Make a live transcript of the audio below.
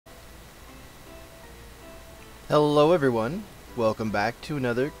Hello everyone, welcome back to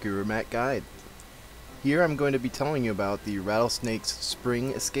another GuruMatt guide. Here I'm going to be telling you about the Rattlesnake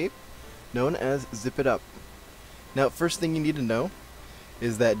Spring escape, known as Zip It Up. Now first thing you need to know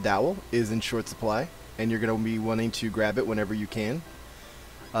is that dowel is in short supply, and you're going to be wanting to grab it whenever you can.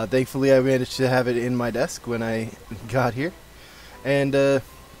 Thankfully I managed to have it in my desk when I got here. And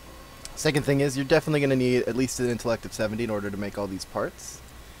second thing is you're definitely going to need at least an intellect of 70 in order to make all these parts.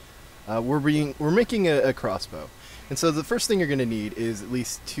 We're making a crossbow, and so the first thing you're going to need is at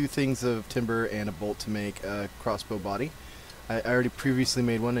least 2 things of timber and a bolt to make a crossbow body. I already previously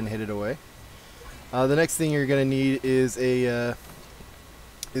made one and hid it away. The next thing you're going to need is the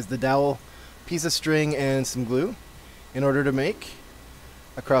dowel, piece of string, and some glue in order to make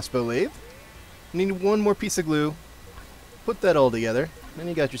a crossbow lathe. You need one more piece of glue. Put that all together, and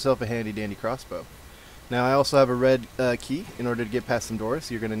you got yourself a handy dandy crossbow. Now I also have a red key in order to get past some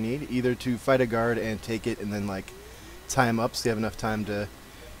doors. You're going to need either to fight a guard and take it and then like tie him up so you have enough time to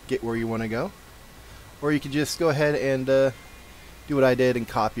get where you want to go. Or you could just go ahead and do what I did and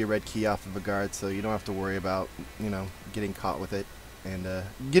copy a red key off of a guard so you don't have to worry about, getting caught with it and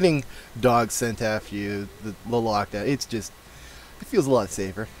getting dogs sent after you, the lockdown. It feels a lot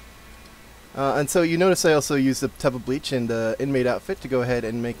safer. And so you notice I also used a tub of bleach and inmate outfit to go ahead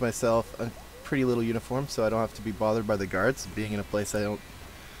and make myself a pretty little uniform so I don't have to be bothered by the guards being in a place I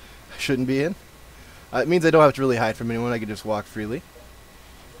shouldn't be in. It means I don't have to really hide from anyone. I can just walk freely.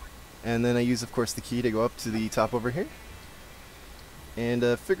 And then I use, of course, the key to go up to the top over here and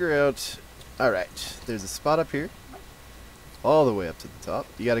figure out, alright, there's a spot up here all the way up to the top.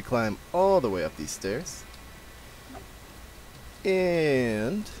 You gotta climb all the way up these stairs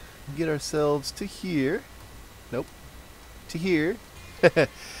and get ourselves to here, nope, to here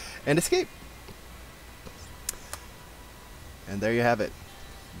and escape. And there you have it,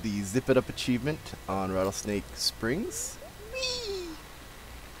 the Zip It Up achievement on Rattlesnake Springs. Whee!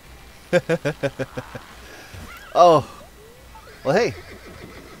 Oh, well hey,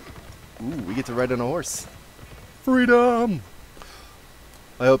 ooh, we get to ride on a horse. Freedom!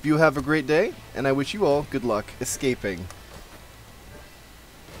 I hope you have a great day, and I wish you all good luck escaping.